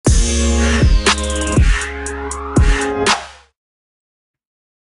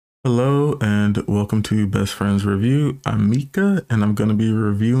Hello and welcome to Best Friends Review. I'm Mika and I'm going to be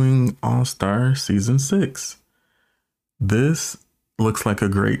reviewing All Star Season 6. This looks like a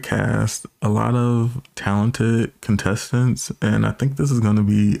great cast, a lot of talented contestants, and I think this is going to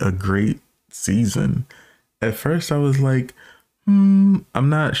be a great season. At first, I was like, I'm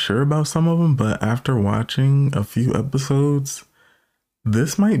not sure about some of them, but after watching a few episodes,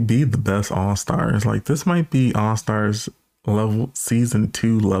 this might be the best All Stars. Like, this might be All Stars level, season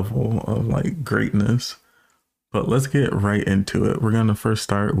 2 level of like greatness. But let's get right into it. We're gonna first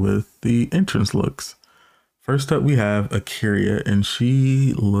start with the entrance looks. First up, we have Akira, and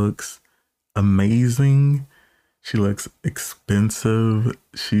she looks amazing. She looks expensive.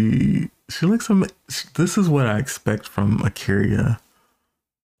 She looks this is what I expect from Akira.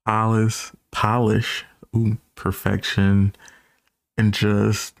 Polish, ooh, perfection, and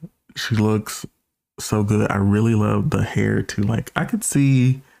just she looks so good. I really love the hair too. Like I could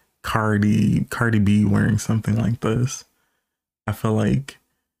see Cardi B wearing something like this. I feel like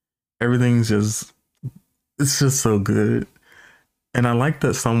everything's just it's just so good. And I like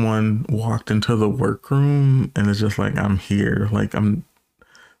that someone walked into the workroom and it's just like I'm here. Like I'm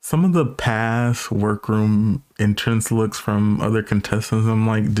some of the past workroom entrance looks from other contestants. I'm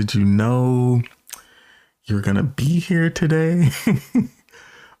like, did you know you're gonna be here today?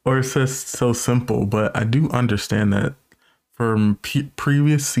 Or it's just so simple, but I do understand that from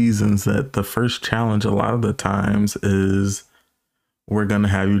previous seasons that the first challenge a lot of the times is we're going to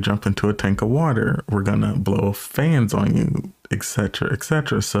have you jump into a tank of water. We're going to blow fans on you, etc.,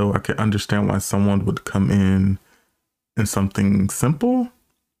 etc. So I can understand why someone would come in something simple.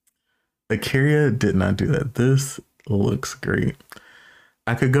 Akira did not do that. This looks great.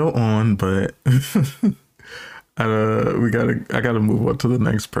 I could go on, but I gotta move on to the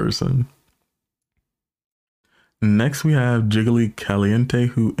next person. Next, we have Jiggly Caliente,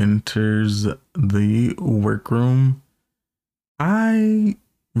 who enters the workroom. I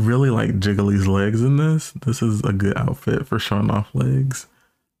really like Jiggly's legs in this. This is a good outfit for showing off legs.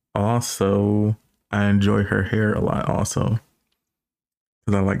 Also, I enjoy her hair a lot also,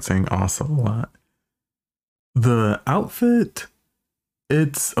 because I like saying also a lot. The outfit,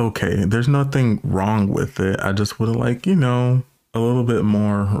 it's okay. There's nothing wrong with it. I just would have like, a little bit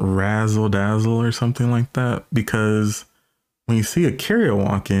more razzle dazzle or something like that. Because when you see Akira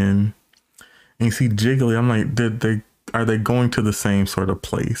walk in and you see Jiggly, I'm like, are they going to the same sort of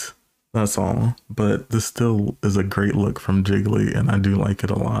place? That's all. But this still is a great look from Jiggly and I do like it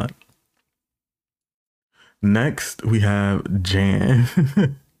a lot. Next, we have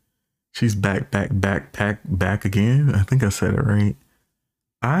Jan. She's back again. I think I said it right.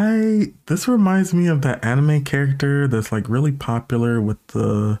 This reminds me of that anime character that's like really popular with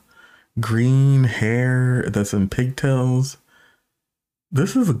the green hair that's in pigtails.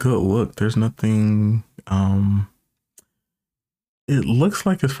 This is a good look. There's nothing it looks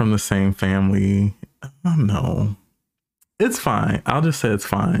like it's from the same family. I don't know. It's fine. I'll just say it's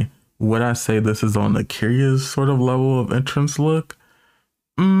fine. Would I say this is on the curious sort of level of entrance look?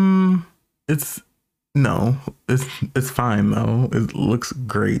 It's no, it's fine though. It looks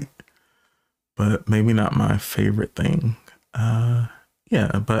great, but maybe not my favorite thing.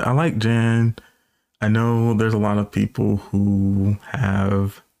 Yeah, but I like Jan. I know there's a lot of people who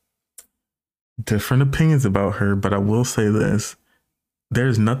have different opinions about her, but I will say this.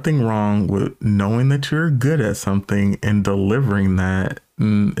 There's nothing wrong with knowing that you're good at something and delivering that.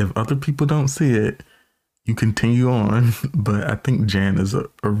 And if other people don't see it, you continue on. But I think Jan is a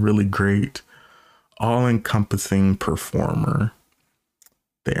really great all-encompassing performer.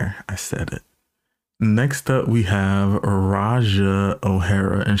 There, I said it. Next up, we have Raja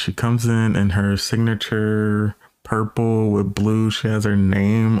O'Hara, and she comes in her signature purple with blue. She has her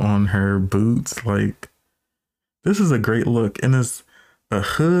name on her boots. Like, this is a great look, and it's a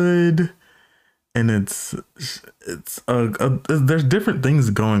hood, and there's different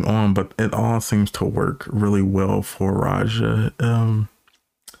things going on, but it all seems to work really well for Raja.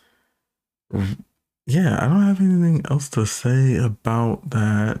 Yeah, I don't have anything else to say about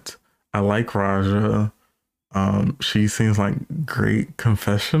that. I like Raja. She seems like great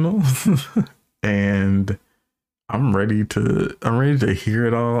confessional, and I'm ready to hear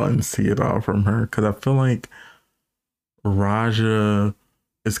it all and see it all from her, because I feel like Raja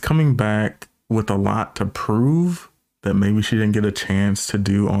is coming back with a lot to prove that maybe she didn't get a chance to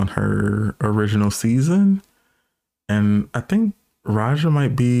do on her original season. And I think Raja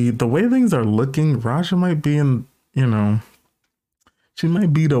might be, the way things are looking, Raja might be in, she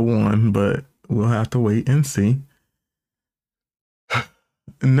might be the one, but we'll have to wait and see.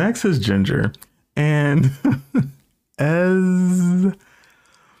 Next is Ginger. And as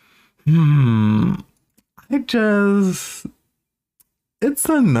Hmm. I just, it's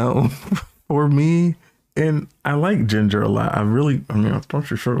a no for me. And I like Ginger a lot. I mean, I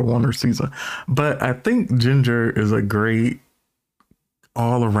thought you should have won her season, but I think Ginger is a great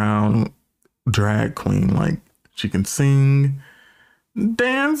all around drag queen. Like, she can sing,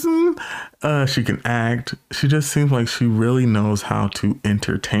 dancing, she can act. She just seems like she really knows how to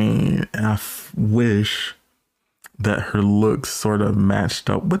entertain. And wish that her looks sort of matched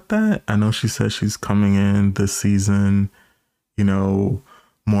up with that. I know she said she's coming in this season, you know,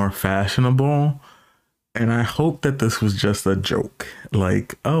 more fashionable. And I hope that this was just a joke.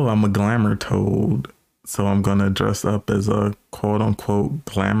 Like, oh, I'm a glamour toad, so I'm gonna dress up as a quote unquote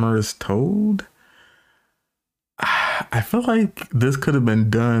glamorous toad. I feel like this could have been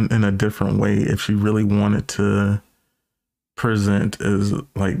done in a different way if she really wanted to present as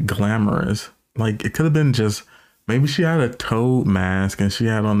like glamorous. Like, it could have been just maybe she had a toad mask and she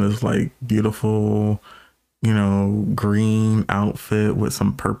had on this like beautiful, green outfit with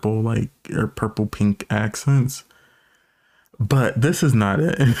some purple, like, or purple pink accents. But this is not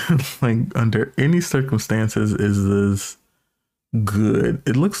it. Like, under any circumstances is this good.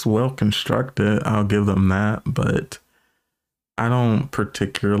 It looks well constructed. I'll give them that, but I don't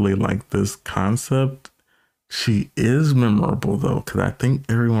particularly like this concept. She is memorable though, because I think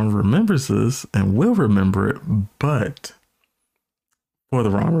everyone remembers this and will remember it, but for the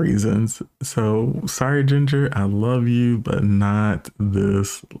wrong reasons. So sorry, Ginger. I love you, but not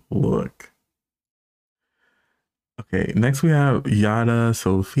this look. Okay, next we have Yada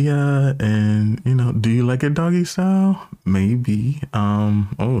Sophia, and do you like it doggy style? Maybe.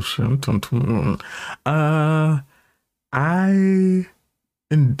 Oh shit. I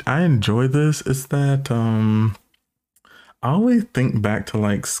I enjoy this. It's that I always think back to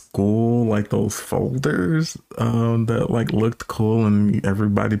like school, like those folders that like looked cool and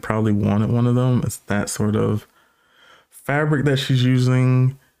everybody probably wanted one of them. It's that sort of fabric that she's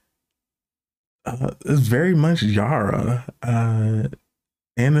using. It's very much Yara.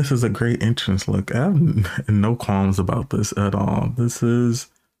 And this is a great entrance look. I have no qualms about this at all. This is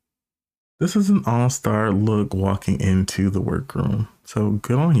an all-star look walking into the workroom. So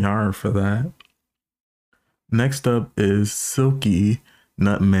good on Yara for that. Next up is Silky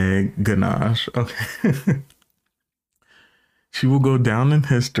Nutmeg Ganache. Okay. She will go down in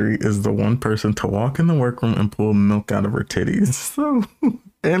history as the one person to walk in the workroom and pull milk out of her titties. So,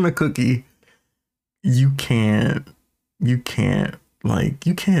 and a cookie. You can't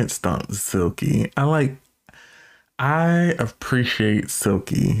stump Silky. I appreciate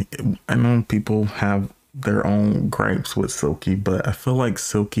Silky. I know people have their own gripes with Silky, but I feel like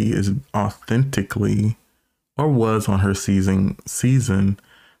Silky is authentically, or was on her season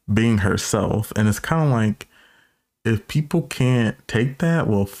being herself. And it's kind of like, if people can't take that,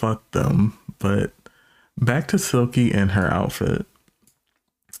 well, fuck them. But back to Silky and her outfit.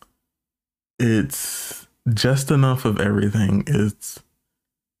 It's just enough of everything. It's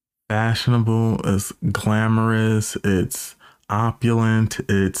fashionable, it's glamorous, it's opulent,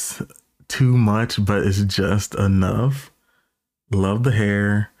 it's too much, but it's just enough. Love the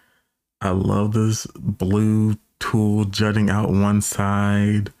hair. I love this blue tulle jutting out one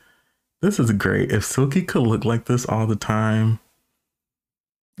side. This is great. If Silky could look like this all the time,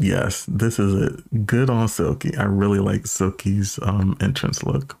 yes, this is it. Good on Silky. I really like Silky's entrance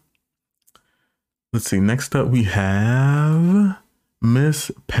look. Let's see. Next up, we have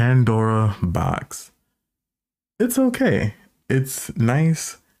Miss Pandora Box. It's okay. It's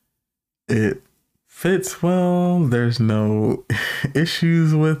nice. It fits well. There's no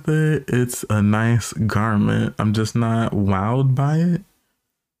issues with it. It's a nice garment. I'm just not wowed by it.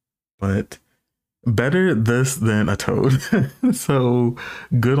 But better this than a toad. So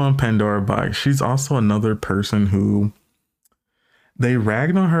good on Pandora Box. She's also another person who they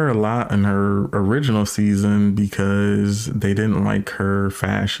ragged on her a lot in her original season because they didn't like her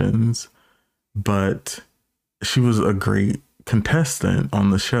fashions, but she was a great contestant on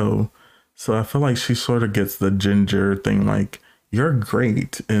the show. So I feel like she sort of gets the Ginger thing, like, you're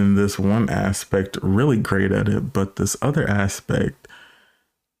great in this one aspect, really great at it, but this other aspect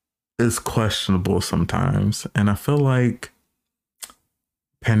is questionable sometimes. And I feel like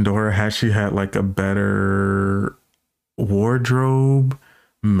Pandora, had she had like a better wardrobe,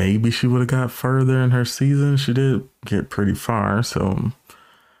 maybe she would have got further in her season. She did get pretty far, so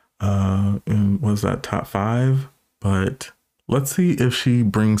was that top 5? But let's see if she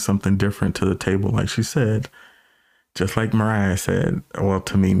brings something different to the table. Like she said, just like Mariah said, well,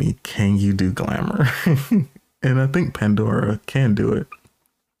 to Mimi, can you do glamour? And I think Pandora can do it.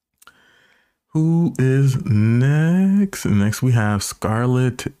 Who is next? Next we have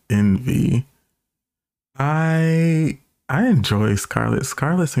Scarlet Envy. I enjoy Scarlet.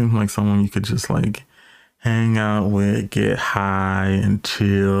 Scarlet seems like someone you could just like hang out with, get high and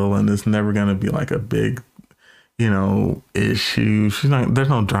chill, and it's never gonna be like a big, issue. She's not there's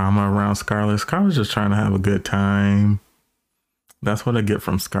no drama around Scarlet. Scarlet's just trying to have a good time. That's what I get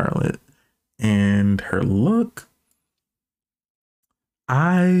from Scarlet. And her look,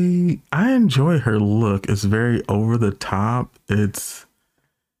 I enjoy her look. It's very over the top. It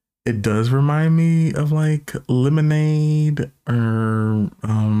does remind me of like Lemonade or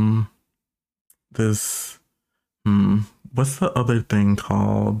this what's the other thing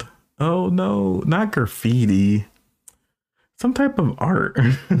called? Oh no, not graffiti. Some type of art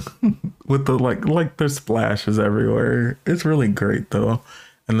with the like there's splashes everywhere. It's really great though.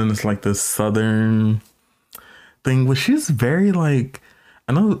 And then it's like this southern thing where she's very like,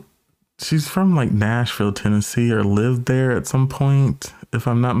 I know she's from like Nashville, Tennessee, or lived there at some point, if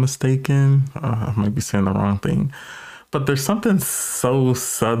I'm not mistaken. I might be saying the wrong thing, but there's something so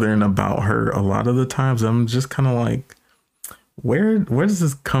southern about her. A lot of the times, I'm just kind of like, where does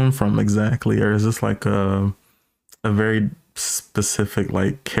this come from exactly, or is this like a very specific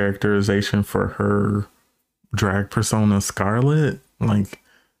like characterization for her drag persona, Scarlet? Like,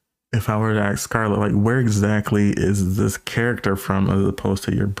 if I were to ask Scarlet, like, where exactly is this character from as opposed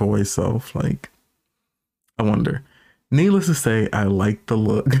to your boy self? Like, I wonder. Needless to say, I like the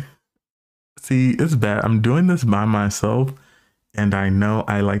look. See, it's bad. I'm doing this by myself, and I know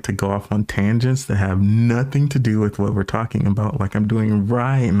I like to go off on tangents that have nothing to do with what we're talking about, like I'm doing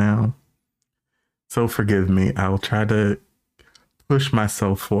right now. So forgive me. I'll try to push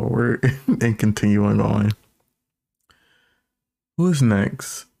myself forward and continue on. Who is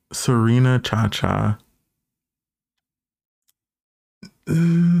next? Serena Cha.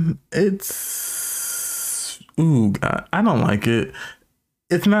 It's God, I don't like it.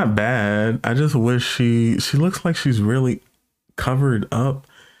 It's not bad. I just wish she looks like she's really covered up,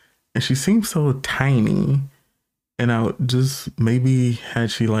 and she seems so tiny. And I just maybe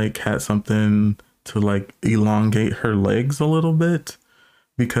had she like had something to like elongate her legs a little bit,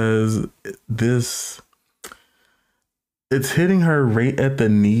 because this it's hitting her right at the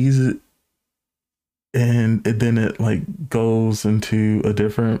knees, and then it like goes into a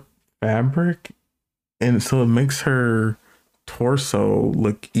different fabric, and so it makes her torso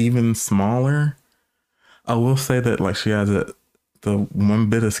look even smaller. I will say that like she has the one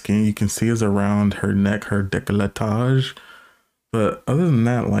bit of skin you can see is around her neck, her décolletage, but other than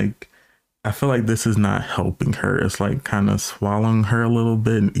that, like, I feel like this is not helping her. It's like kind of swallowing her a little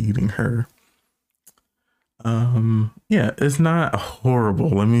bit and eating her. Yeah, it's not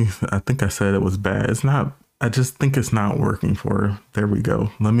horrible. I think I said it was bad. It's not, I just think it's not working for her. There we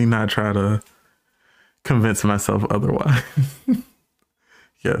go. Let me not try to convince myself otherwise.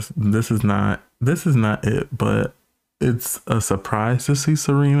 Yes, this is not it, but it's a surprise to see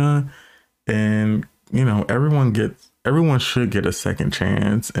Serena, and everyone should get a second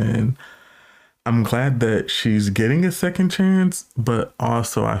chance, and I'm glad that she's getting a second chance, but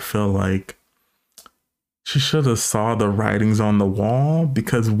also I feel like she should have saw the writings on the wall,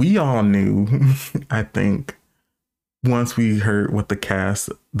 because we all knew, I think, once we heard what the cast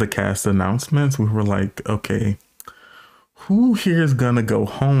announcements, we were like, okay, who here is gonna go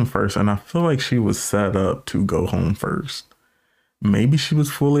home first? And I feel like she was set up to go home first. Maybe she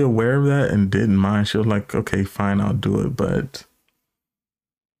was fully aware of that and didn't mind. She was like, okay, fine, I'll do it. But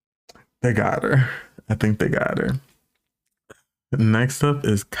they got her. I think they got her. Next up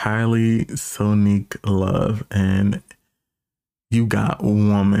is Kylie Sonique Love, and You Got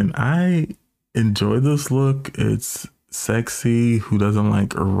Woman. I enjoy this look. It's sexy. Who doesn't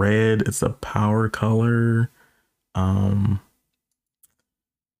like red? It's a power color. I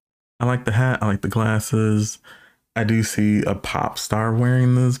like the hat. I like the glasses. I do see a pop star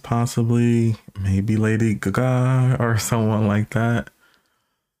wearing this, possibly. Maybe Lady Gaga or someone like that.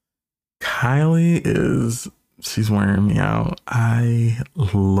 She's wearing me out. I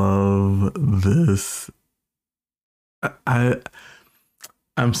love this.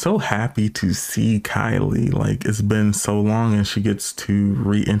 I'm so happy to see Kylie. Like, it's been so long, and she gets to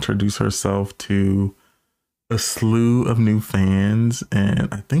reintroduce herself to a slew of new fans, and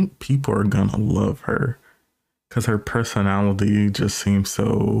I think people are gonna love her because her personality just seems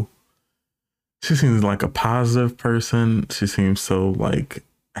she seems like a positive person. She seems so like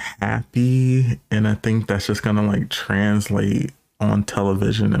happy, and I think that's just gonna like translate on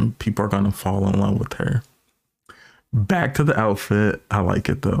television, and people are gonna fall in love with her. Back to the outfit. I like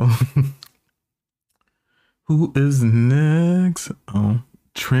it though. Who is next? Oh,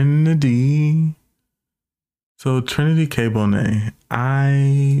 Trinity. So Trinity K. Bonet,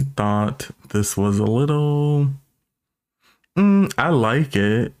 I thought this was a little. I like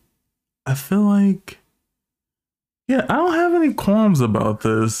it. I feel like, yeah, I don't have any qualms about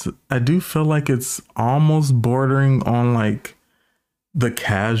this. I do feel like it's almost bordering on like the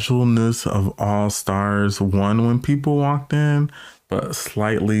casualness of All Stars 1 when people walked in, but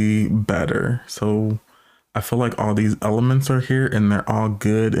slightly better. So I feel like all these elements are here and they're all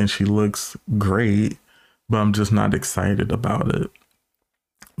good and she looks great, but I'm just not excited about it.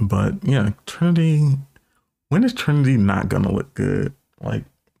 But yeah, Trinity, when is Trinity not gonna look good? Like,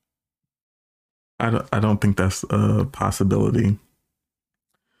 I don't think that's a possibility.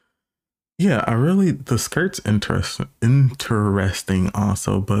 Yeah, the skirt's interesting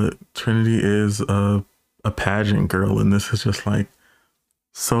also, but Trinity is a pageant girl, and this is just like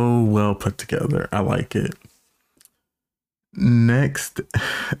so well put together. I like it. Next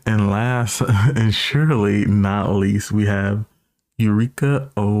and last, and surely not least, we have Eureka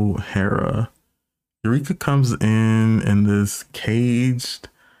O'Hara. Eureka comes in this caged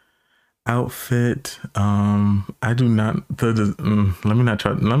outfit. I do not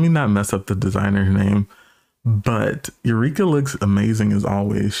let me not mess up the designer's name, but Eureka looks amazing as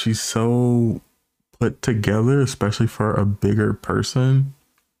always. She's so put together, especially for a bigger person.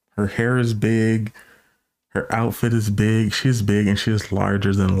 Her hair is big, her outfit is big, she's big, and she's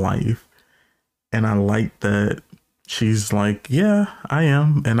larger than life. And I like that she's like, yeah, I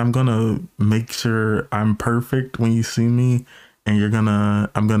am, and I'm gonna make sure I'm perfect when you see me, and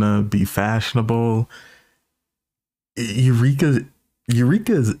I'm gonna be fashionable. Eureka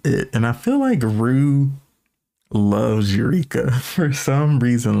is it, and I feel like Ru loves Eureka for some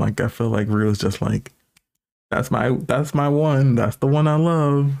reason. Like I feel like Ru is just like, that's my one, that's the one I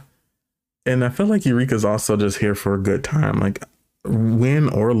love. And I feel like Eureka's also just here for a good time. Like win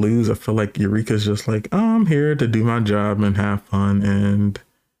or lose, I feel like Eureka's just like, oh, I'm here to do my job and have fun, and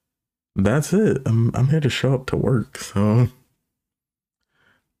that's it. I'm here to show up to work. So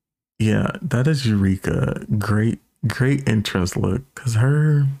yeah, that is Eureka. Great entrance look. Cause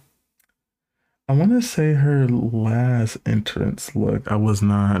I want to say her last entrance look, I was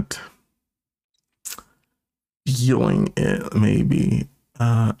not feeling it maybe.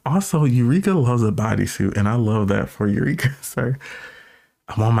 Also, Eureka loves a bodysuit, and I love that for Eureka. Sorry,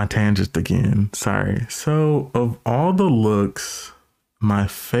 I'm on my tangent again. Sorry. So, of all the looks, my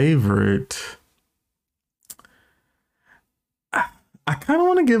favorite, I kind of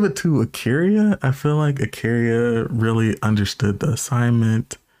want to give it to Akira. I feel like Akira really understood the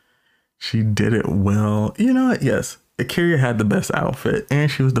assignment. She did it well. You know what? Yes, Akira had the best outfit,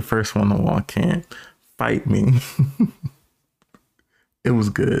 and she was the first one to walk in. Fight me. It was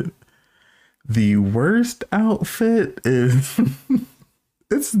good. The worst outfit is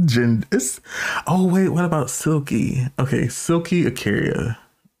oh wait, what about Silky? Okay, Silky Akira.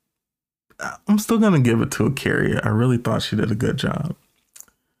 I'm still gonna give it to Akira. I really thought she did a good job.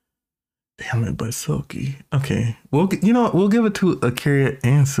 Damn it, but Silky. Okay, we'll give it to Akira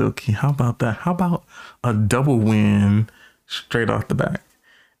and Silky. How about that? How about a double win straight off the back?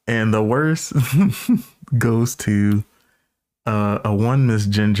 And the worst goes to a one Miss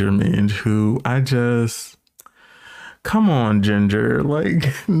Ginger Minge, who come on, Ginger,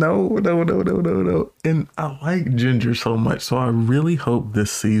 like no. And I like Ginger so much, so I really hope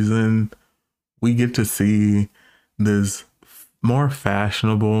this season we get to see this more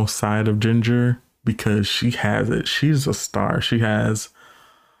fashionable side of Ginger, because she has it. She's a star. She has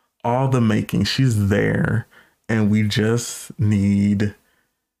all the making. She's there, and we just need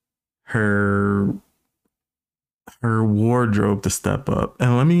her wardrobe to step up.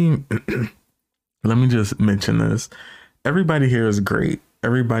 And let me just mention this. Everybody here is great.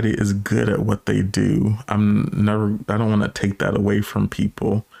 Everybody is good at what they do. I don't want to take that away from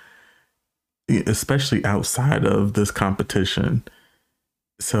people, especially outside of this competition.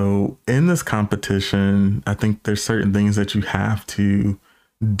 So in this competition, I think there's certain things that you have to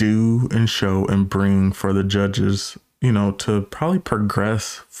do and show and bring for the judges, to probably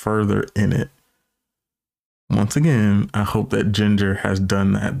progress further in it. Once again, I hope that Ginger has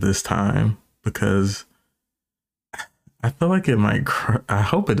done that this time, because I feel like it might, I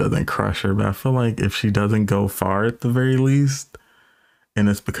hope it doesn't crush her, but I feel like if she doesn't go far at the very least, and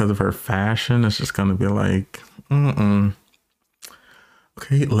it's because of her fashion, it's just going to be like,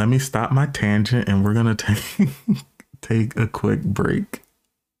 Okay, let me stop my tangent, and we're going to take a quick break.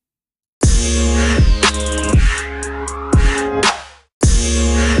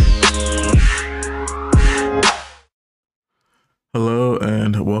 Hello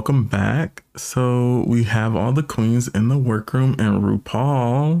and welcome back. So we have all the queens in the workroom, and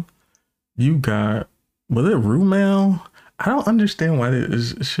RuPaul, you got, was it RuMail? I don't understand why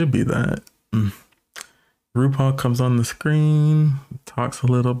it should be that. RuPaul comes on the screen, talks a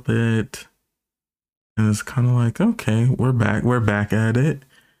little bit, and it's kind of like, okay, we're back at it.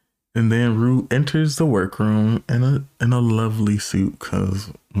 And then Ru enters the workroom in a lovely suit,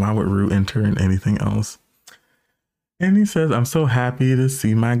 because why would Ru enter in anything else? And he says, I'm so happy to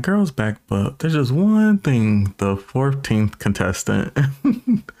see my girls back, but there's just one thing, the 14th contestant.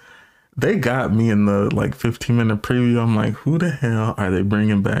 They got me in the 15-minute preview. I'm like, who the hell are they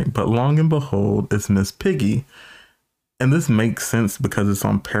bringing back? But long and behold, it's Miss Piggy. And this makes sense because it's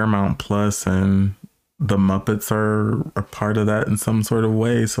on Paramount Plus and the Muppets are a part of that in some sort of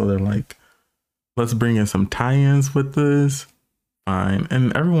way. So they're like, let's bring in some tie-ins with this. Fine.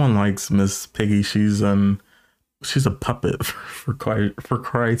 And everyone likes Miss Piggy. She's a puppet for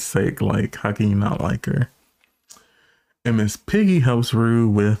Christ's sake. Like, how can you not like her? And Miss Piggy helps Ru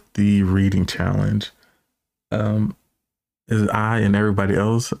with the reading challenge. Is I and everybody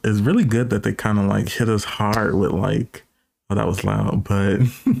else is really good that they kind of hit us hard with oh, that was loud, but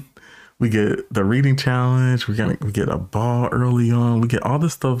we get the reading challenge. We get a ball early on. We get all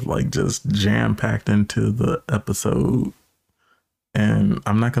this stuff just jam packed into the episode, and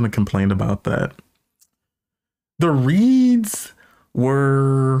I'm not gonna complain about that. The reads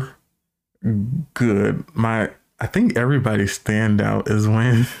were good. I think everybody's standout is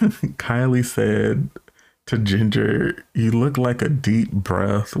when Kylie said to Ginger, "You look like a deep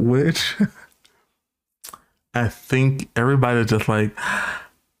breath," which I think everybody just I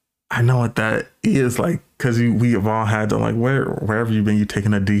know what that is, because we have all had to wherever you've been, you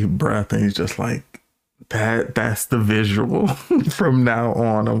taking a deep breath, and he's just that's the visual. From now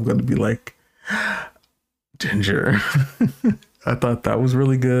on, I'm gonna be like, Ginger. I thought that was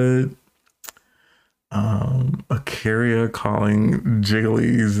really good. Akaria calling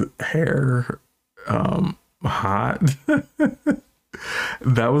Jiggly's hair hot.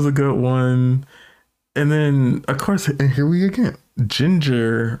 That was a good one. And then, of course, and here we again.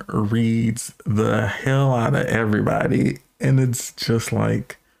 Ginger reads the hell out of everybody, and it's just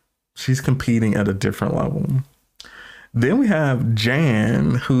she's competing at a different level. Then we have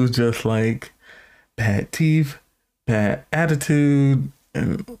Jan, who's just bad teeth, bad attitude,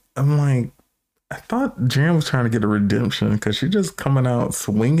 and I'm I thought Jan was trying to get a redemption because she's just coming out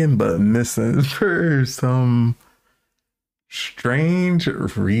swinging but missing for some strange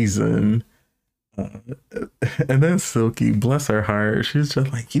reason. And then Silky, bless her heart, she's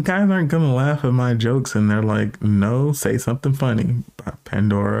just you guys aren't gonna laugh at my jokes, and they're no, say something funny,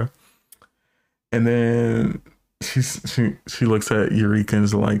 Pandora. And then she looks at Eureka and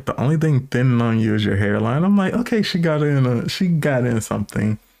is the only thing thinning on you is your hairline. I'm okay, she got in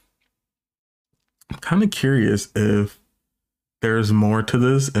something. I'm kind of curious if there's more to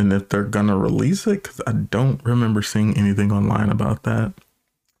this and if they're gonna release it, because I don't remember seeing anything online about that.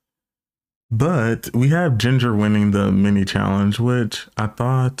 But we have Ginger winning the mini challenge, which I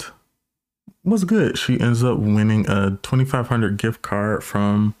thought was good. She ends up winning a $2,500 gift card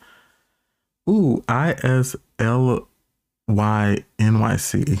from ISLYNYC.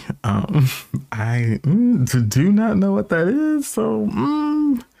 I do not know what that is, so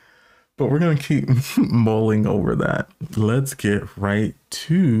but we're gonna keep mulling over that. Let's get right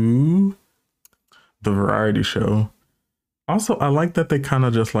to the variety show. Also, I like that they kind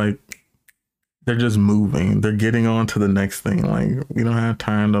of just they're just moving. They're getting on to the next thing. We don't have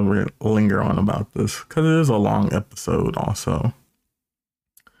time to linger on about this because it is a long episode also.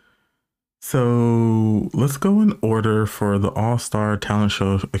 So let's go in order for the All-Star Talent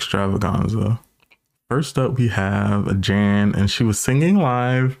Show Extravaganza. First up, we have Jan, and she was singing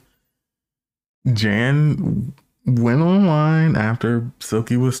live. Jan went online after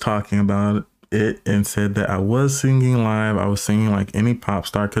Silky was talking about it and said that I was singing live. I was singing like any pop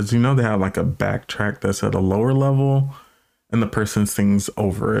star, because they have a backtrack that's at a lower level and the person sings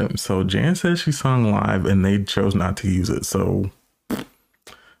over it. So Jan said she sung live and they chose not to use it. So,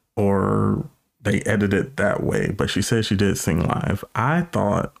 or they edited it that way, but she said she did sing live. I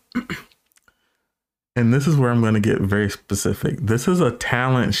thought, and this is where I'm going to get very specific. This is a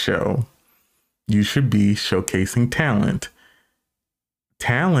talent show. You should be showcasing talent.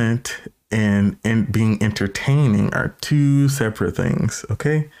 Talent and being entertaining are two separate things,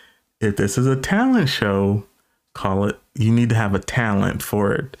 okay? If this is a talent show, call it, you need to have a talent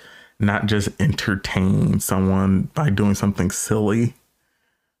for it, not just entertain someone by doing something silly.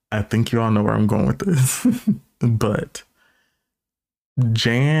 I think you all know where I'm going with this. But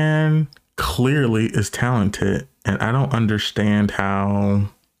Jan clearly is talented, and I don't understand I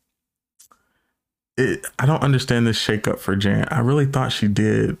don't understand this shakeup for Jan. I really thought she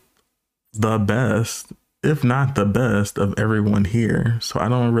did the best, if not the best, of everyone here. So I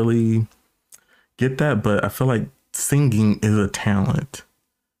don't really get that, but I feel like singing is a talent.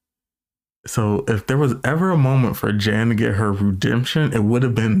 So if there was ever a moment for Jan to get her redemption, it would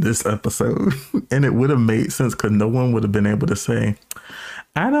have been this episode. And it would have made sense because no one would have been able to say,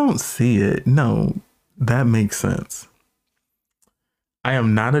 I don't see it. No, that makes sense. I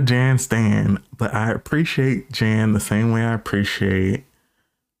am not a Jan stan, but I appreciate Jan the same way I appreciate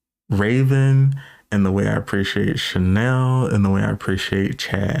Raven, and the way I appreciate Chanel, and the way I appreciate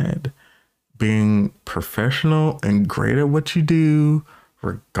Chad. Being professional and great at what you do,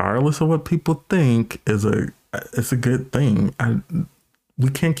 regardless of what people think, it's a good thing. We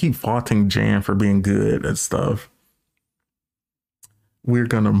can't keep faulting Jan for being good at stuff. We're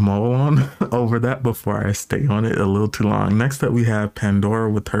gonna mull on over that before I stay on it a little too long. Next up, we have Pandora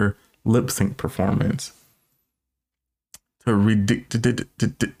with her lip sync performance to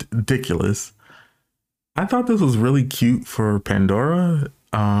ridiculous. I thought this was really cute for Pandora.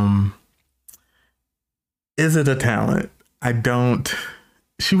 Is it a talent?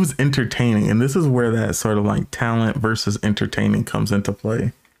 She was entertaining, and this is where that sort of like talent versus entertaining comes into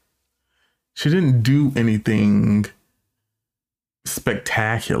play. She didn't do anything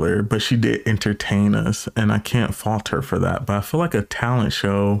spectacular, but she did entertain us, and I can't fault her for that. But I feel like a talent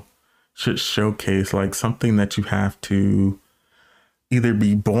show should showcase like something that you have to either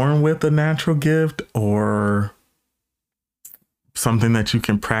be born with a natural gift or something that you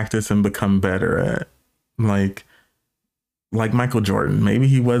can practice and become better at. Like Michael Jordan, maybe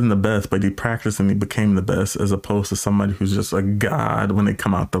he wasn't the best, but he practiced and he became the best, as opposed to somebody who's just a god when they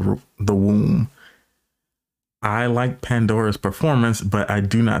come out the womb. I like Pandora's performance, but I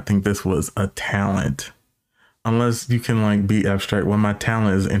do not think this was a talent. Unless you can like be abstract. Well, my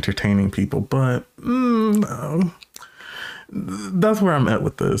talent is entertaining people, but no. That's where I'm at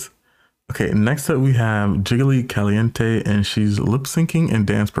with this. Okay, next up we have Jiggly Caliente, and she's lip syncing and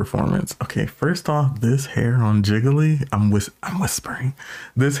dance performance. Okay, first off, this hair on Jiggly, I'm whispering.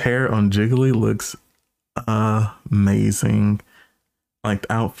 This hair on Jiggly looks amazing. Like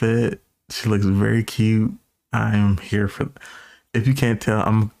the outfit, she looks very cute. I'm here for. If you can't tell,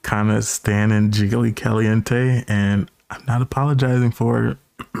 I'm kind of standing Jiggly Caliente, and I'm not apologizing for it.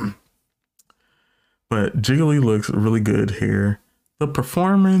 But Jiggly looks really good here. The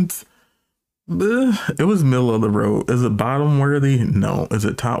performance, it was middle of the road. Is it bottom worthy? No. Is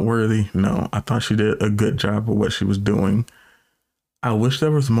it top worthy? No. I thought she did a good job of what she was doing. I wish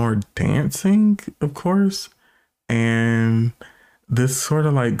there was more dancing, of course. And this sort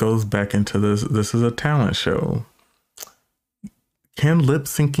of like goes back into this. This is a talent show. Can lip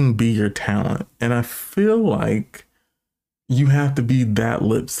syncing be your talent? And I feel like you have to be that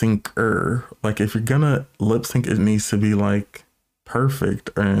lip syncer. Like if you're gonna lip sync, it needs to be like perfect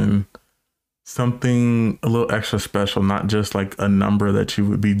and something a little extra special, not just like a number that you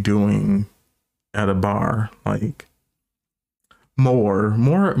would be doing at a bar. Like more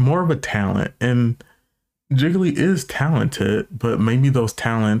of a talent. And Jiggly is talented, but maybe those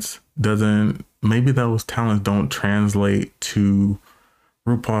talents don't translate to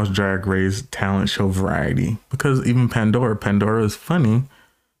RuPaul's Drag Race talent show variety. Because even Pandora is funny,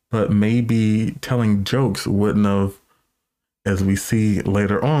 but maybe telling jokes wouldn't have, as we see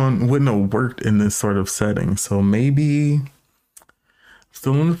later on, wouldn't have worked in this sort of setting. So maybe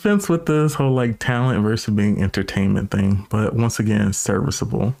still on the fence with this whole like talent versus being entertainment thing, but once again,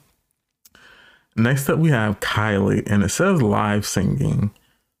 serviceable. Next up, we have Kylie, and it says live singing.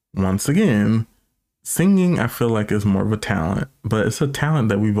 Once again, singing, I feel like is more of a talent, but it's a talent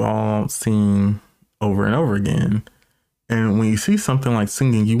that we've all seen over and over again. And when you see something like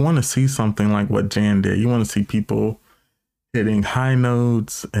singing, you want to see something like what Jan did. You want to see people hitting high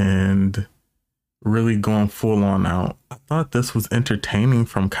notes and really going full on out. I thought this was entertaining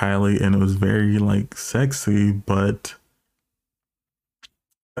from Kylie, and it was very like sexy, but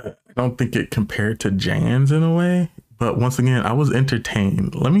I don't think it compared to Jan's in a way. But once again, I was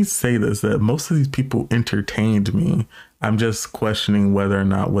entertained. Let me say this, that most of these people entertained me. I'm just questioning whether or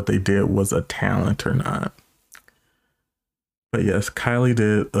not what they did was a talent or not. But yes, Kylie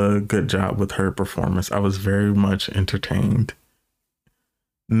did a good job with her performance. I was very much entertained.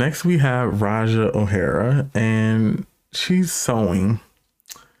 Next, we have Raja O'Hara, and she's sewing.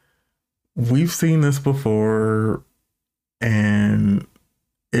 We've seen this before, and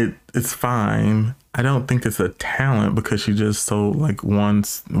it's fine. I don't think it's a talent because she just sewed like one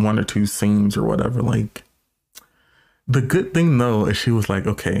or two seams or whatever. Like, the good thing though is she was like,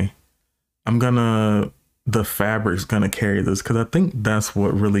 okay, the fabric's gonna carry this, because I think that's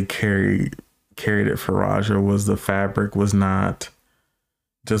what really carried it for Raja, was the fabric was not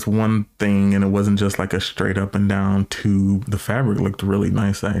just one thing, and it wasn't just like a straight up and down tube. The fabric looked really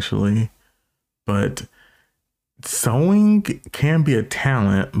nice actually, but sewing can be a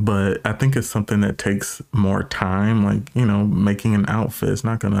talent, but I think it's something that takes more time. Like, you know, making an outfit is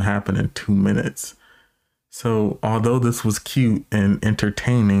not going to happen in 2 minutes. So although this was cute and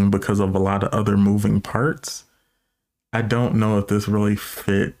entertaining because of a lot of other moving parts, I don't know if this really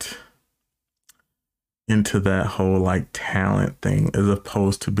fit into that whole like talent thing, as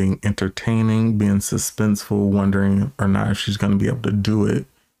opposed to being entertaining, being suspenseful, wondering or not if she's going to be able to do it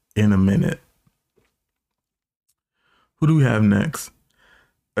in a minute. Who do we have next?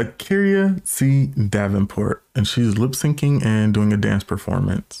 Akira C. Davenport, and she's lip syncing and doing a dance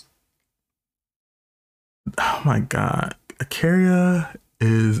performance. Oh my God. Akira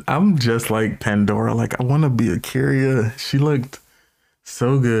I'm just like Pandora. Like, I want to be Akira. She looked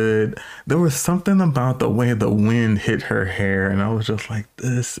so good. There was something about the way the wind hit her hair, and I was just like,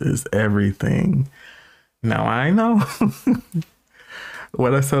 this is everything. Now I know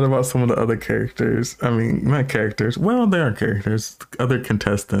what I said about some of the other characters. I mean, not characters. Well, they are characters. Other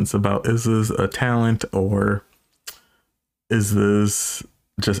contestants, about, is this a talent or is this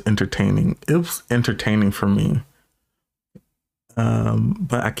just entertaining? It was entertaining for me.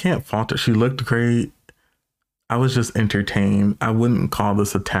 But I can't fault it. She looked great. I was just entertained. I wouldn't call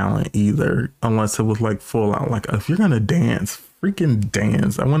this a talent either, unless it was like full out. Like, if you're gonna dance, freaking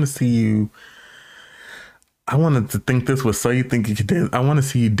dance. I want to see you. I wanted to think this was so you think you could dance. I want to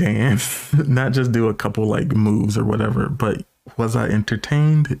see you dance, not just do a couple like moves or whatever. But was I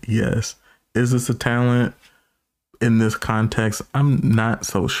entertained? Yes. Is this a talent in this context? I'm not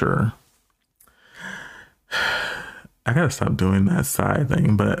so sure. I gotta stop doing that side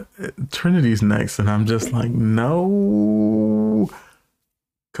thing, but Trinity's next, and I'm just like, no,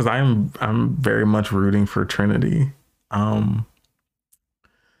 because I'm very much rooting for Trinity.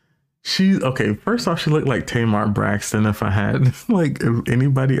 Okay, first off, she looked like Tamar Braxton. If I had like, if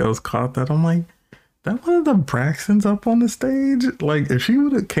anybody else caught that, I'm like, that one of the Braxtons up on the stage. Like, if she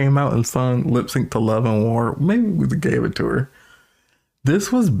would have came out and sung lip sync to Love and War, maybe we would have gave it to her.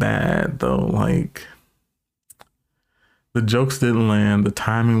 This was bad though. Like, the jokes didn't land. The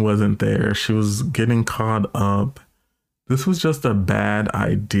timing wasn't there. She was getting caught up. This was just a bad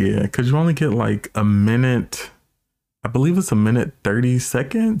idea, because you only get like a minute. I believe it's a minute 30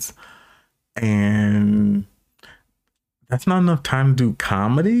 seconds. And that's not enough time to do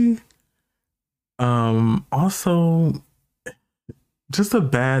comedy. Also, just a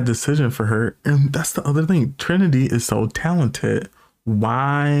bad decision for her. And that's the other thing. Trinity is so talented.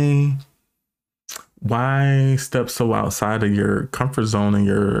 Why step so outside of your comfort zone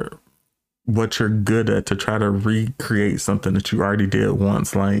and what you're good at to try to recreate something that you already did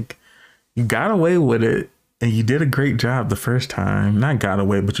once? Like, you got away with it and you did a great job the first time. Not got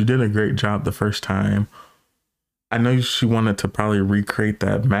away, but you did a great job the first time. I know she wanted to probably recreate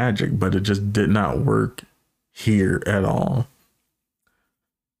that magic, but it just did not work here at all.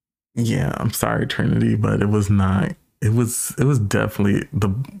 Yeah, I'm sorry, Trinity, but it was not. It was definitely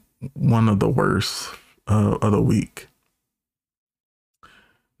one of the worst of the week.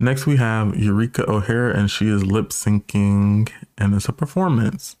 Next, we have Eureka O'Hara, and she is lip syncing, and it's a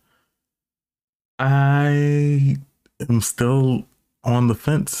performance. I am still on the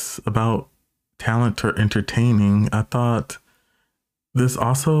fence about talent or entertaining. I thought this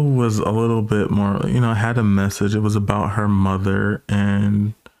also was a little bit more, had a message. It was about her mother,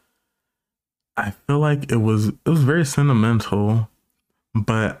 and I feel like it was very sentimental,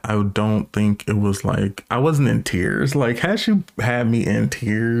 but I don't think it was like, I wasn't in tears. Like, had she had me in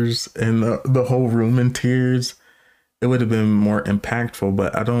tears and the whole room in tears, it would have been more impactful,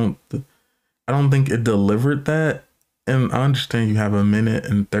 but I don't think it delivered that. And I understand you have a minute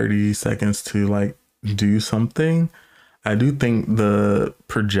and 30 seconds to like do something. I do think the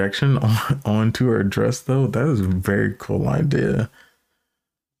projection onto her dress though, that is a very cool idea.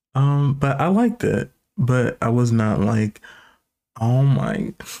 But I liked it, but I was not like, oh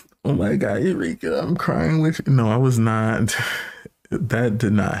my God, Eureka, I'm crying with you. No, I was not. That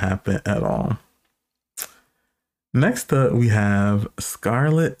did not happen at all. Next up, we have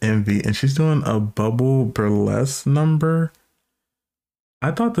Scarlet Envy, and she's doing a bubble burlesque number.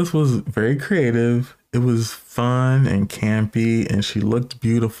 I thought this was very creative. It was fun and campy, and she looked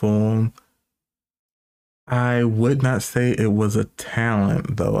beautiful. I would not say it was a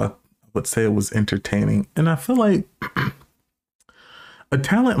talent, though. I would say it was entertaining. And I feel like a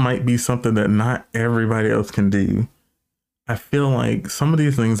talent might be something that not everybody else can do. I feel like some of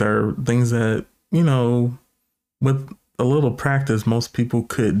these things are things that, with a little practice, most people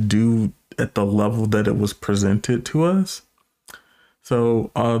could do at the level that it was presented to us.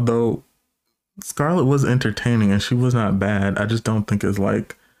 So, although Scarlett was entertaining and she was not bad, I just don't think it's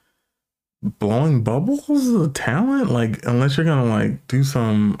like blowing bubbles is a talent. Like, unless you're gonna like do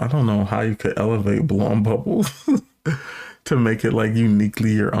some, I don't know how you could elevate blowing bubbles to make it like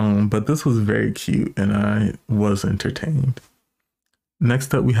uniquely your own. But this was very cute and I was entertained.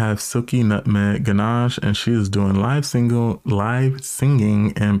 Next up, we have Silky Nutmeg Ganache, and she is doing live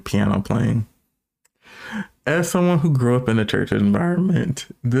singing, and piano playing. As someone who grew up in a church environment,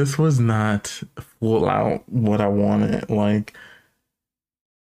 this was not full out what I wanted. Like,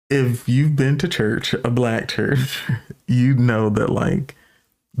 if you've been to church, a black church, you know that like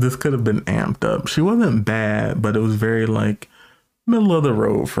this could have been amped up. She wasn't bad, but it was very like middle of the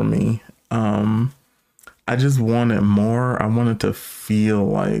road for me. I just wanted more. I wanted to feel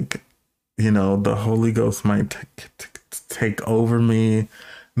like, the Holy Ghost might take over me.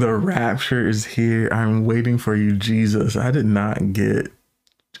 The rapture is here. I'm waiting for you, Jesus. I did not get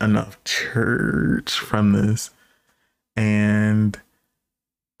enough church from this. And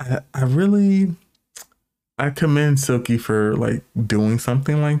I commend Silky for like doing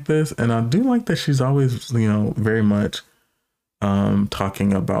something like this. And I do like that she's always, very much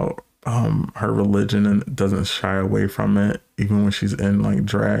talking about her religion and doesn't shy away from it. Even when she's in like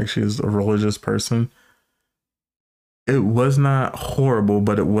drag, she's a religious person. It was not horrible,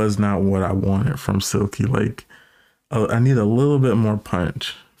 but it was not what I wanted from Silky. Like, I need a little bit more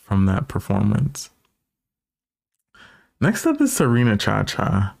punch from that performance. Next up is Serena Cha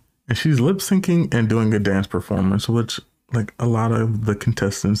Cha, and she's lip syncing and doing a dance performance, which like a lot of the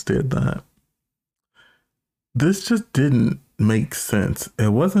contestants did that. This just didn't make sense. It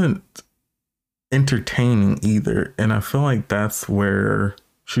wasn't entertaining either. And I feel like that's where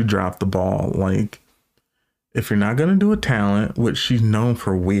she dropped the ball. Like, if you're not going to do a talent, which she's known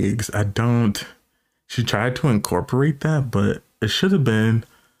for wigs, she tried to incorporate that, but it should have been,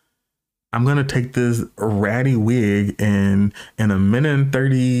 I'm going to take this ratty wig and in a minute and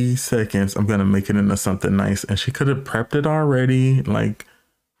 30 seconds, I'm going to make it into something nice. And she could have prepped it already, like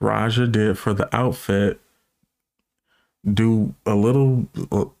Raja did for the outfit. Do a little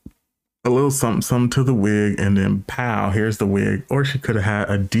something to the wig and then pow, here's the wig. Or she could have had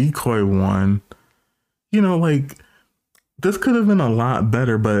a decoy one. Like this could have been a lot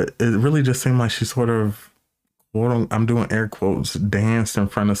better, but it really just seemed like she sort of, I'm doing air quotes, danced in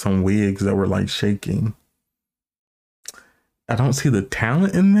front of some wigs that were like shaking. I don't see the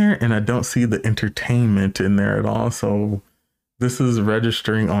talent in there and I don't see the entertainment in there at all. So this is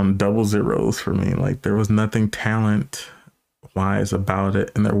registering on double zeros for me. Like there was nothing talent wise about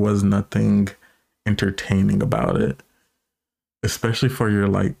it and there was nothing entertaining about it, especially for your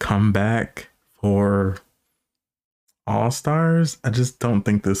like comeback for All Stars. I just don't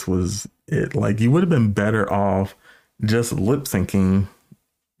think this was it. Like you would have been better off just lip syncing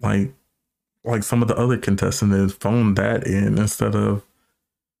like some of the other contestants phoned that in instead of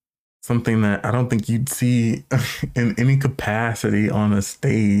something that I don't think you'd see in any capacity on a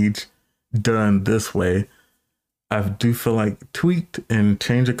stage done this way. I do feel like tweaked and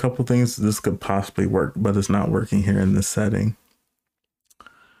change a couple things, this could possibly work, but it's not working here in this setting.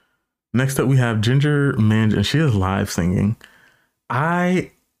 Next up, we have Ginger Minj, and she is live singing.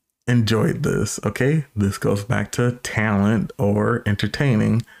 I enjoyed this. Okay, this goes back to talent or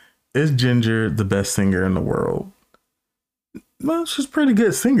entertaining. Is Ginger the best singer in the world? Well, she's a pretty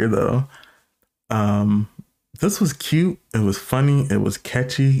good singer though. This was cute. It was funny. It was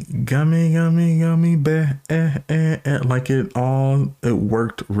catchy. Gummy, gummy, gummy, like it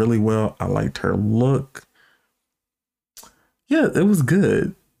worked really well. I liked her look. Yeah, it was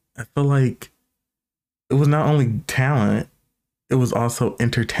good. I feel like it was not only talent, it was also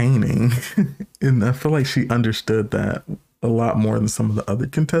entertaining. And I feel like she understood that a lot more than some of the other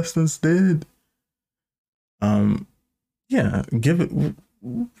contestants did. Yeah,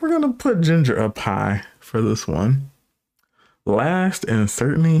 we're gonna put Ginger up high for this one. Last and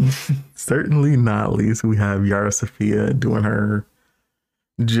certainly not least, we have Yara Sofia doing her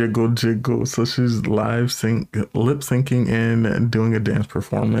jiggle. So she's lip syncing and doing a dance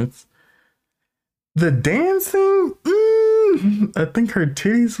performance. The dancing, I think her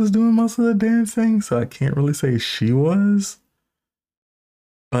titties was doing most of the dancing, so I can't really say she was.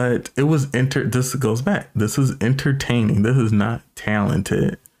 But it was this goes back. This is entertaining. This is not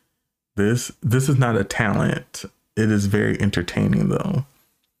talented. This is not a talent. It is very entertaining though.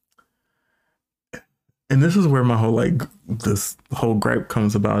 And this is where my whole this whole gripe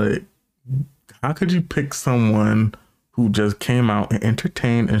comes about it. How could you pick someone who just came out and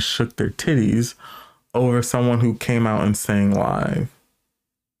entertained and shook their titties over someone who came out and sang live.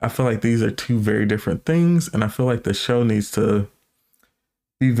 I feel like these are two very different things, and I feel like the show needs to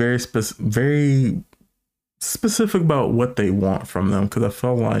be very specific about what they want from them, because I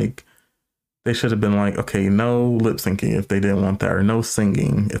feel like they should have been like, okay, no lip syncing if they didn't want that, or no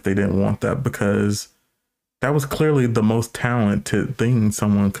singing if they didn't want that, because that was clearly the most talented thing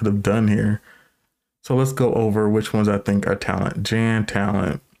someone could have done here. So let's go over which ones I think are talent. Jan,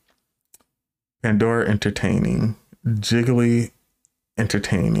 talent. Pandora, entertaining. Jiggly,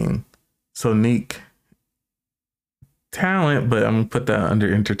 entertaining. Sonique, talent, but I'm gonna put that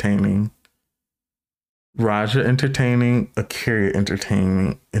under entertaining. Raja, entertaining. Akira,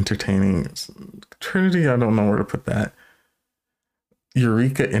 entertaining. Trinity, I don't know where to put that.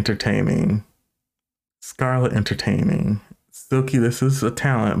 Eureka, entertaining. Scarlet, entertaining. Silky, this is a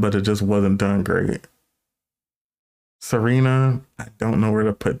talent, but it just wasn't done great. Serena, I don't know where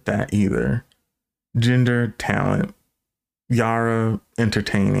to put that either. Ginger, talent. Yara,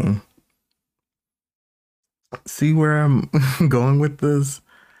 entertaining. See where I'm going with this?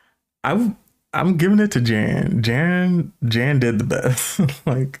 I'm giving it to Jan. Jan did the best.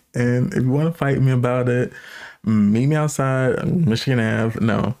 Like, and if you want to fight me about it, meet me outside Michigan Ave.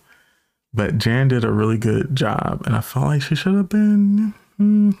 No. But Jan did a really good job, and I felt like she should have been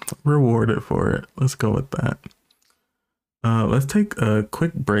rewarded for it. Let's go with that. Let's take a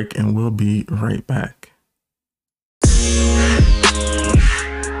quick break, and we'll be right back.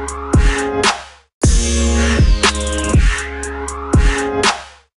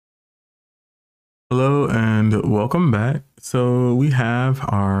 Hello, and welcome back. So we have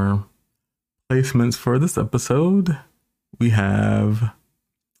our placements for this episode. We have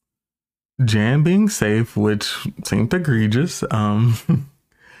Jan being safe, which seemed egregious.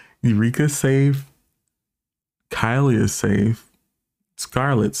 Eureka's safe. Kylie is safe.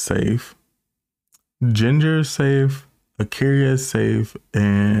 Scarlett's safe. Ginger is safe. Akira is safe.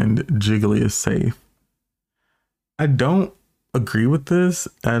 And Jiggly is safe. I don't agree with this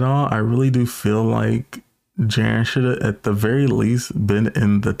at all. I really do feel like Jan should have at the very least been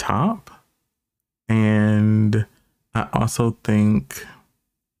in the top. And I also think,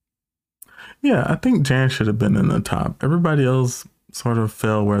 yeah, I think Jan should have been in the top. Everybody else sort of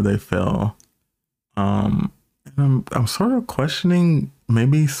fell where they fell. And I'm sort of questioning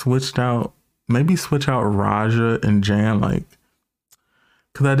maybe switch out Raja and Jan, like,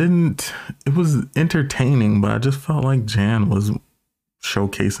 because it was entertaining, but I just felt like Jan was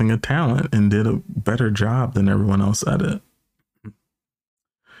showcasing a talent and did a better job than everyone else at it.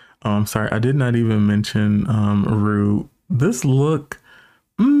 Oh, I'm sorry, I did not even mention Ru. This look,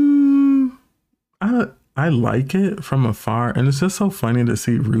 I like it from afar, and it's just so funny to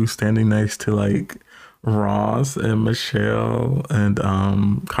see Ru standing next to like Ross and Michelle and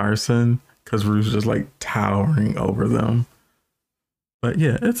Carson, because Ru's just like towering over them. But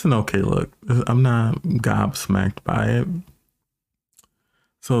yeah, it's an okay look. I'm not gobsmacked by it.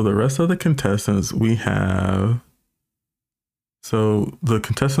 So the rest of the contestants we have. So the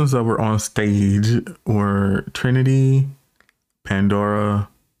contestants that were on stage were Trinity, Pandora,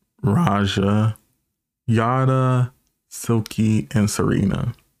 Raja, Yada, Silky, and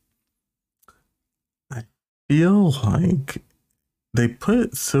Serena. I feel like they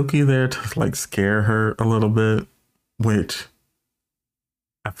put Silky there to like scare her a little bit, which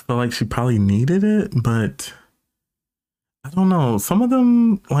I feel like she probably needed it, but I don't know. Some of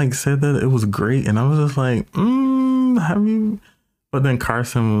them like said that it was great, and I was just like, have you? But then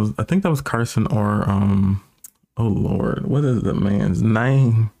Carson was, I think that was Carson or oh Lord, what is the man's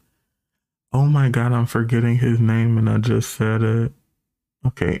name? Oh my God, I'm forgetting his name, and I just said it.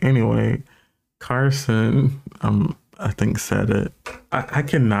 Okay, anyway, Carson, I think said it. I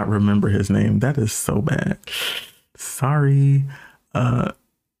cannot remember his name. That is so bad. Sorry.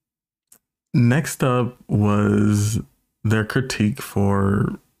 Next up was their critique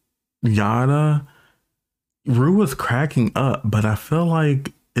for Yada. Ru was cracking up, but I feel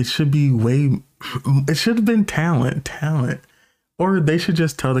like it should have been talent. Or they should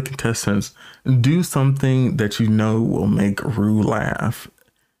just tell the contestants, do something that you know will make Ru laugh.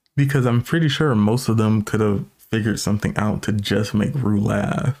 Because I'm pretty sure most of them could have figured something out to just make Ru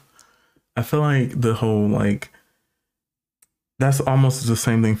laugh. I feel like the whole like, that's almost the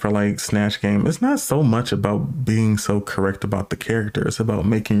same thing for like Snatch Game. It's not so much about being so correct about the character. It's about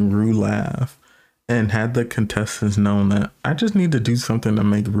making Ru laugh. And had the contestants known that I just need to do something to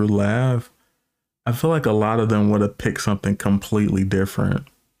make Ru laugh, I feel like a lot of them would have picked something completely different.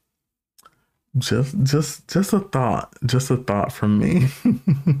 Just a thought from me.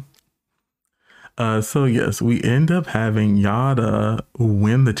 So yes, we end up having Yada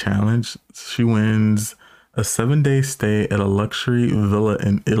win the challenge. She wins a 7-day stay at a luxury villa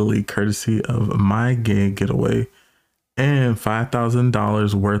in Italy, courtesy of My Gay Getaway, and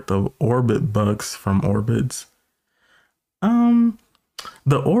 $5,000 worth of Orbit bucks from Orbits. Um,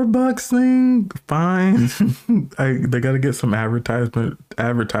 the Orbucks thing, fine. They got to get some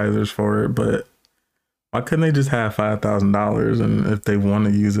advertisers for it, but why couldn't they just have $5,000? And if they want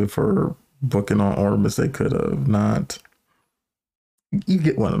to use it for booking on Orbis, they could have not. You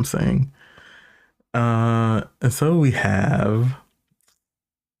get what I'm saying. And so we have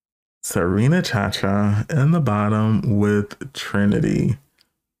Serena Chacha in the bottom with Trinity.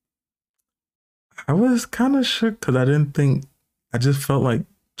 I was kind of shook because I just felt like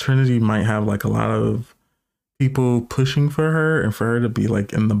Trinity might have like a lot of people pushing for her, and for her to be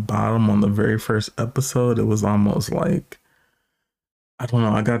like in the bottom on the very first episode, it was almost like, I don't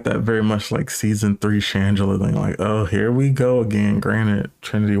know, I got that very much like season 3 Shangela thing, like, oh, here we go again. Granted,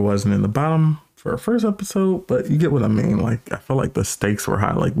 Trinity wasn't in the bottom for our first episode, but you get what I mean. Like, I feel like the stakes were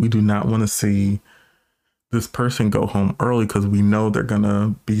high. Like, we do not want to see this person go home early because we know they're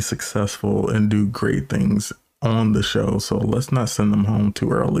gonna be successful and do great things on the show. So let's not send them home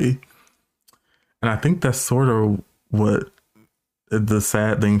too early. And I think that's sort of what the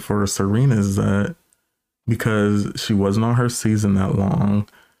sad thing for Serena is, that because she wasn't on her season that long,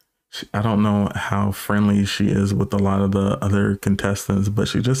 I don't know how friendly she is with a lot of the other contestants, but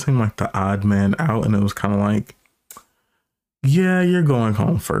she just seemed like the odd man out. And it was kind of like, yeah, you're going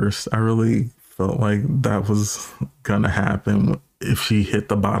home first. I really felt like that was gonna happen. If she hit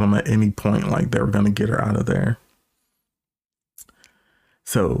the bottom at any point, like they were gonna get her out of there.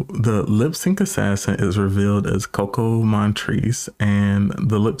 So the lip sync assassin is revealed as Coco Montrese, and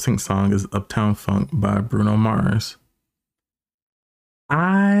the lip sync song is Uptown Funk by Bruno Mars.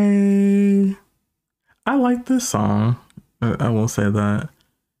 I like this song. I will say that.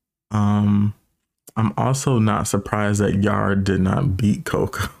 I'm also not surprised that Yara did not beat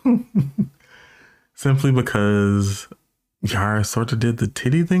Coco. Simply because Yara sort of did the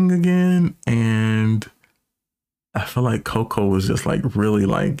titty thing again, and I feel like Coco was just like really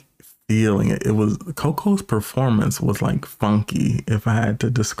like feeling it. It was, Coco's performance was like funky, if I had to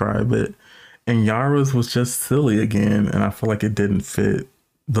describe it. And Yara's was just silly again. And I feel like it didn't fit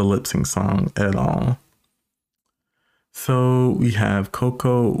the lip sync song at all. So we have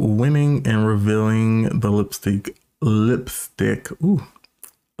Coco winning and revealing the lipstick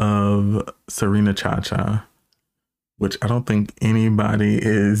of Serena Chacha, which I don't think anybody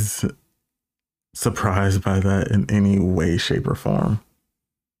is surprised by that in any way, shape, or form.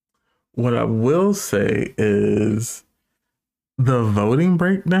 What I will say is the voting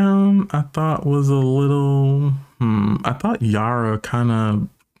breakdown I thought was a little, I thought Yara kind of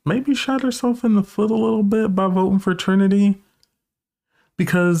maybe shot herself in the foot a little bit by voting for Trinity,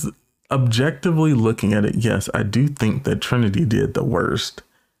 because objectively looking at it, yes, I do think that Trinity did the worst.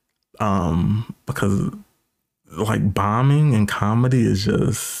 Because like bombing and comedy is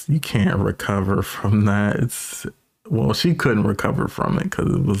just, you can't recover from that. Well, she couldn't recover from it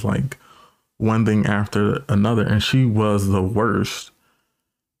because it was like one thing after another, and she was the worst.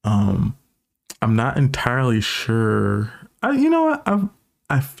 I'm not entirely sure. I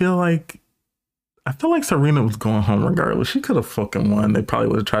feel like Serena was going home regardless. She could have fucking won. They probably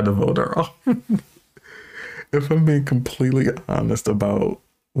would have tried to vote her off. If I'm being completely honest about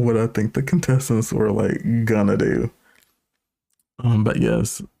what I think the contestants were like gonna do. But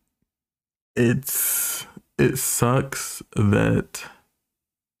yes, it sucks that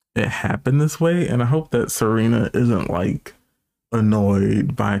it happened this way, and I hope that Serena isn't like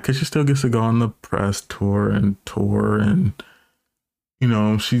annoyed by it, because she still gets to go on the press tour, and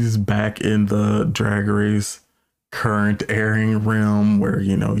she's back in the Drag Race current airing realm where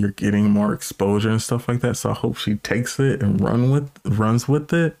you're getting more exposure and stuff like that. So I hope she takes it and runs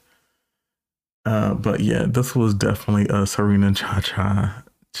with it. But yeah, this was definitely a Serena Cha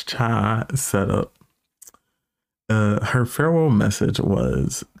setup. Her farewell message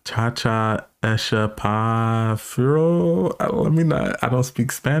was Cha Cha Esha Pa Furo. I don't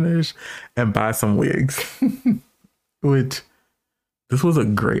speak Spanish, and buy some wigs. Which, this was a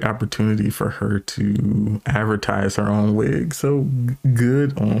great opportunity for her to advertise her own wig. So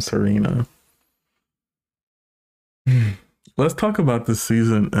good on Serena. Let's talk about the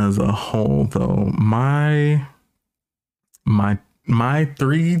season as a whole, though. My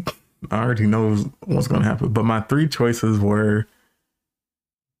three, I already know what's going to happen, but my 3 choices were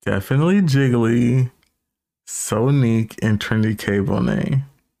definitely Jiggly, Sonique, and Trinity K. Bonet.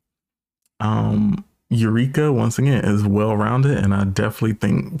 Eureka, once again, is well rounded, and I definitely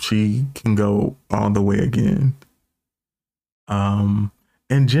think she can go all the way again. And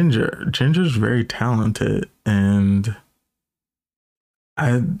Ginger's very talented, and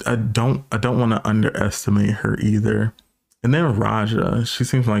I don't want to underestimate her either. And then Raja, she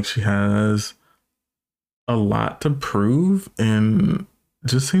seems like she has a lot to prove, and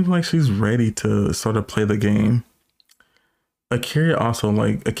just seems like she's ready to sort of play the game. Akira also,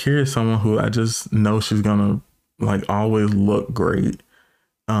 like, Akira is someone who I just know she's gonna like always look great.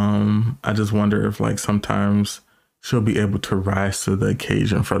 I just wonder if like sometimes she'll be able to rise to the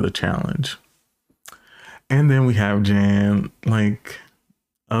occasion for the challenge. And then we have Jan, like,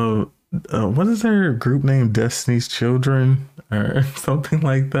 what is their group name? Destiny's Children or something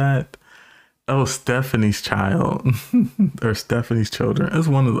like that. Oh, Stephanie's Child or Stephanie's Children. It's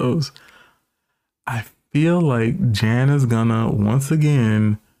one of those. I feel like Jan is gonna once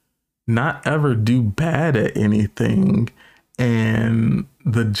again not ever do bad at anything, and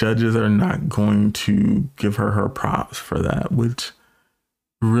the judges are not going to give her props for that, which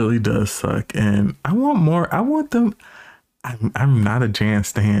really does suck. And I want more. I want them. I'm not a Jan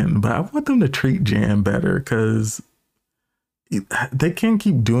stan, but I want them to treat Jan better, because they can't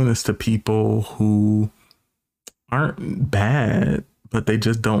keep doing this to people who aren't bad, but they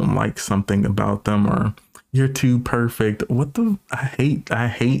just don't like something about them, or you're too perfect. What the? I hate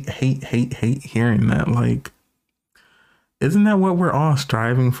hearing that. Like, isn't that what we're all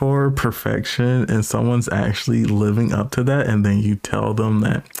striving for? Perfection, and someone's actually living up to that, and then you tell them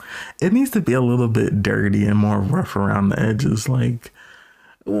that it needs to be a little bit dirty and more rough around the edges. Like,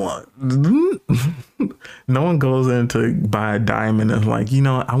 what? No one goes in to buy a diamond and like,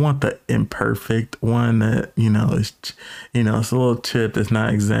 I want the imperfect one that, is, it's a little chipped. It's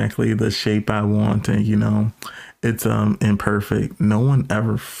not exactly the shape I want, and it's imperfect. No one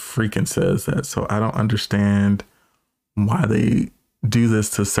ever freaking says that. So I don't understand why they do this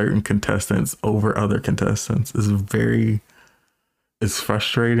to certain contestants over other contestants. It's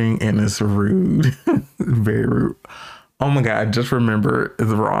frustrating, and it's rude. Very rude. Oh my God, I just remember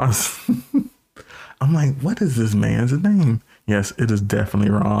it's Ross. I'm like, what is this man's name? Yes, it is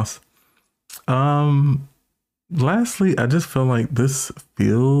definitely Ross. Lastly, I just feel like this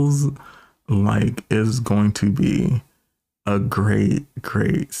feels like it's going to be a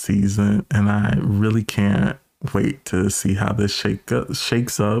great season, and I really can't wait to see how this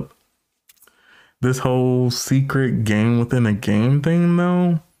shakes up. This whole secret game within a game thing,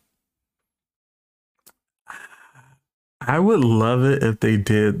 though, I would love it if they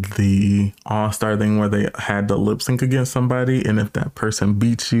did the all-star thing where they had to lip sync against somebody, and if that person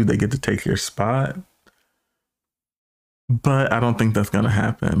beats you, they get to take your spot. But I don't think that's going to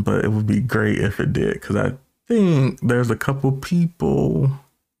happen, but it would be great if it did, because I think there's a couple people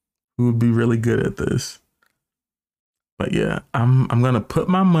who would be really good at this. But yeah, I'm gonna put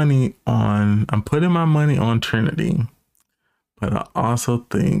my money on. I'm putting my money on Trinity, but I also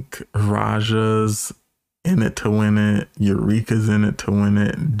think Raja's in it to win it. Eureka's in it to win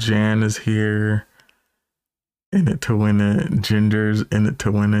it. Jan is here in it to win it. Ginger's in it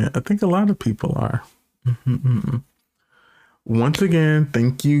to win it. I think a lot of people are. Once again,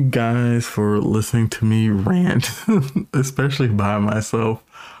 thank you guys for listening to me rant, especially by myself,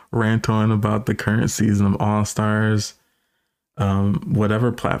 rant on about the current season of All Stars.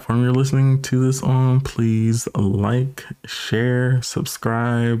 Whatever platform you're listening to this on, please like, share,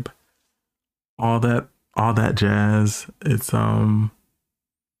 subscribe, all that jazz. It's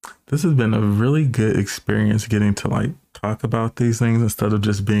this has been a really good experience getting to like talk about these things instead of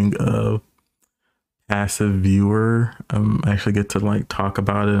just being a passive viewer. I actually get to like talk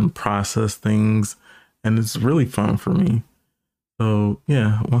about it and process things, and it's really fun for me. So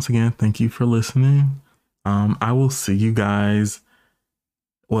yeah, once again, thank you for listening. I will see you guys,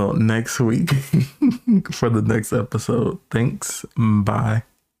 well, next week for the next episode. Thanks. Bye.